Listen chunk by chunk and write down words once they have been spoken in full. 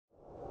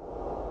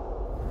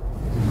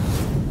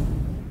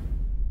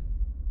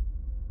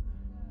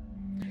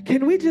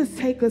Can we just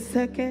take a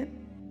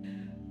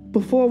second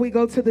before we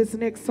go to this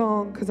next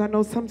song? Because I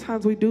know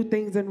sometimes we do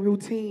things in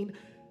routine,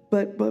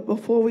 but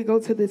before we go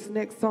to this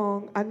next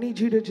song, I need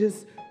you to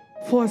just,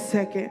 for a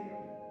second,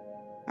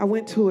 I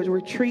went to a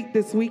retreat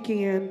this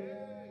weekend,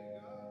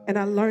 and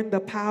I learned the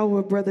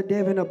power of Brother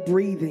Devin of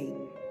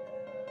breathing.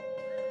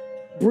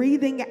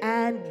 Breathing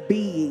and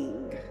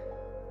being.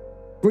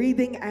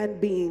 Breathing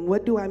and being.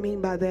 What do I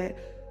mean by that?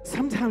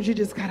 Sometimes you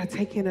just gotta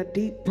take in a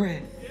deep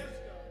breath,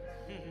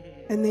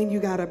 and then you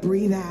gotta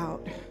breathe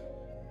out.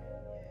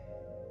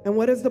 And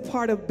what is the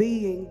part of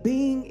being?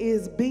 Being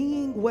is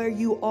being where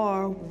you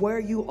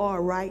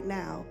are right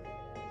now.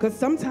 Because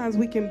sometimes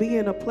we can be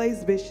in a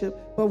place, Bishop,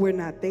 but we're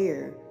not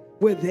there.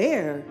 We're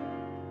there,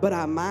 but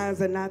our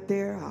minds are not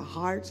there. Our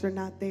hearts are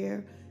not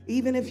there.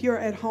 Even if you're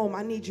at home,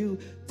 I need you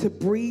to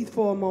breathe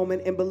for a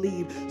moment and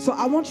believe. So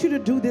I want you to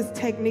do this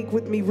technique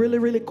with me really,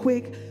 really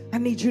quick. I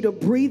need you to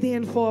breathe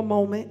in for a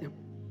moment.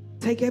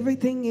 Take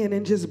everything in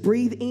and just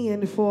breathe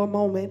in for a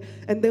moment.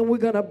 And then we're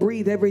going to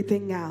breathe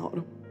everything out.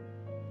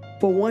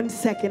 For 1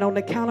 second, on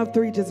the count of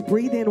 3, just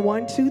breathe in.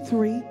 1, 2,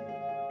 3.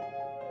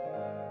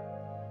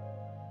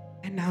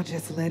 And now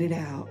just let it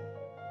out.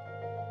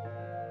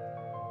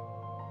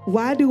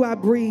 Why do I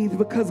breathe?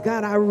 Because,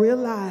 God, I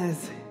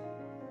realize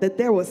that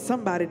there was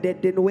somebody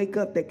that didn't wake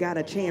up that got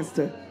a chance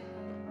to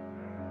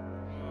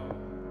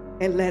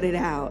and let it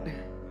out.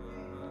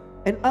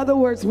 In other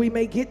words, we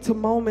may get to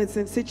moments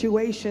and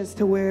situations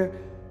to where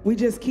we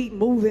just keep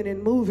moving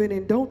and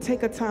don't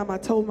take a time. I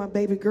told my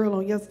baby girl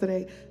on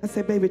yesterday, I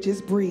said, baby,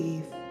 just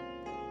breathe.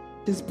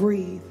 Just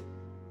breathe.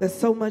 There's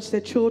so much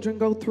that children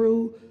go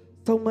through,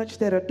 so much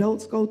that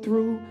adults go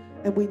through,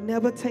 and we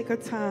never take a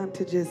time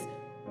to just.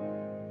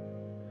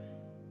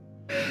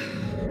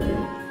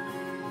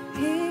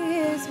 He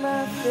is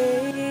my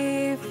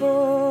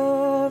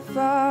faithful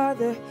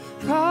Father,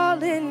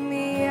 calling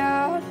me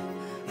out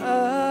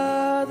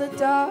of the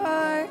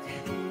dark.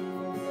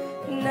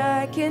 And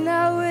I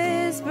cannot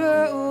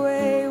whisper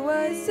away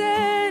what's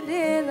said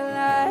in the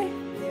light.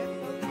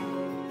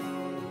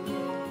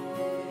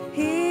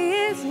 He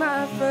is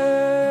my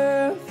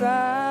firm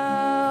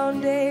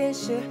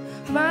foundation.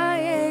 My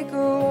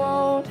anchor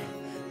won't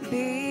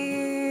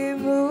be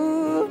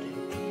moved.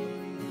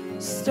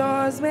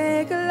 Storms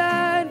may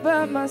collide,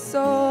 but my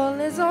soul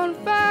is on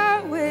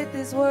fire with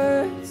His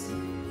words.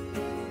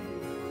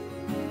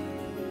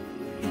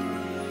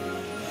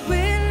 We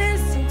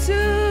listen to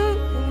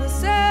the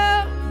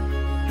sound,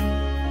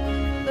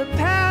 the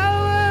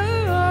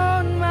power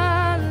on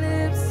my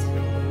lips.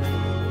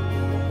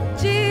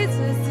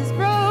 Jesus is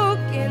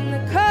broken the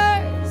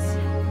curse.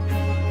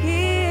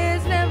 He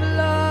has never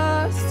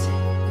lost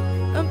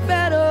a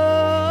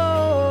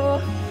battle.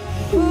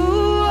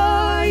 Who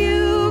are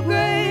you,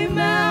 great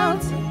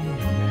mountain?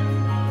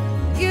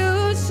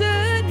 You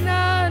should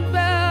not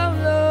bow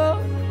low.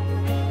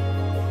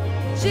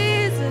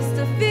 Jesus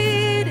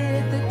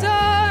defeated the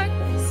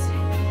darkness.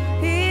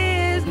 He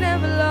has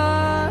never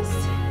lost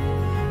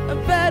a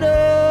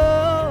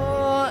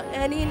battle,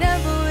 and He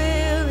never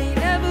will, He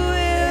never will,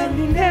 and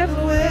He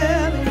never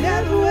will, He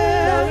never will,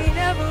 no, He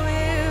never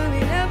will, He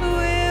never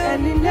will,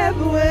 and He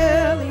never will.